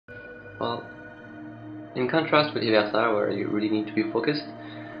Well, in contrast with Hiversar, where you really need to be focused,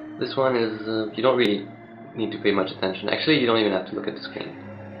 this one is you don't really need to pay much attention. Actually, you don't even have to look at the screen.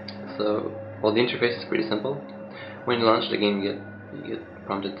 So, well, the interface is pretty simple. When you launch the game, you get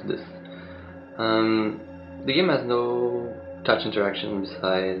prompted to this. The game has no touch interaction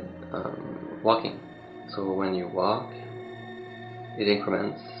beside walking. So when you walk, it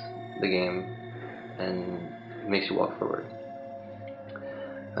increments the game and makes you walk forward.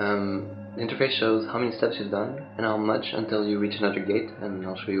 The interface shows how many steps you've done and how much until you reach another gate, and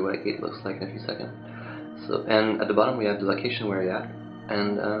I'll show you what a gate looks like in a few seconds. So, and at the bottom we have the location where you're at,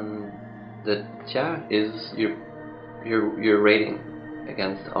 and the tia is your rating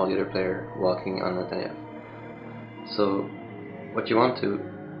against all the other players walking on Nataniev. So what you want to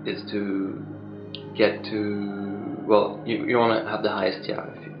is to get to, well, you want to have the highest tia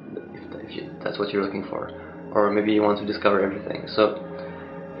if that's what you're looking for, or maybe you want to discover everything. So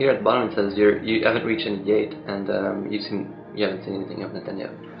here at the bottom it says you haven't reached any gate, and you haven't seen anything of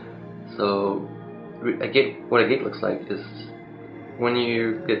Nataniev. So what a gate looks like is when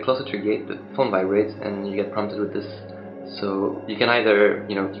you get closer to a gate, the phone vibrates and you get prompted with this. So you can either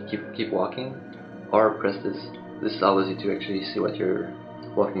keep walking or press this. This allows you to actually see what you're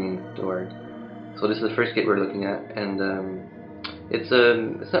walking toward. So this is the first gate we're looking at, and it's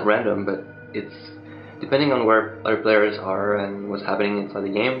not random, but it's depending on where other players are and what's happening inside the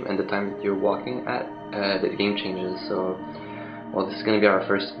game and the time that you're walking at, the game changes. So, well, this is going to be our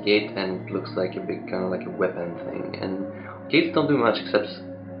first gate, and it looks like a big kind of like a weapon thing. And gates don't do much except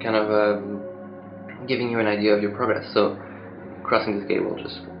kind of giving you an idea of your progress. So crossing this gate will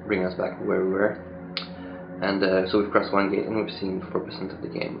just bring us back where we were. And so we've crossed one gate and we've seen 4% of the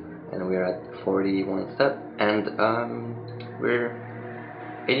game, and we're at 41 step, and we're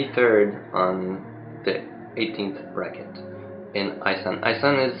 83rd on the 18th bracket in ISAN.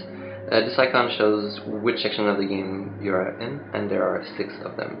 ISAN is this icon shows which section of the game you're in, and there are 6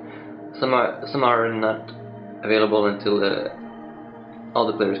 of them. Some are not available until all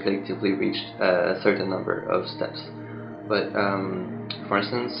the players collectively reached a certain number of steps. But for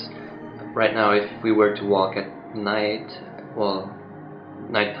instance, right now, if we were to walk at night, well,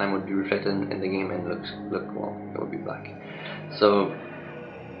 nighttime would be reflected in the game and well, it would be black. So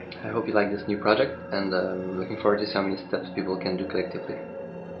I hope you like this new project, and looking forward to see how many steps people can do collectively.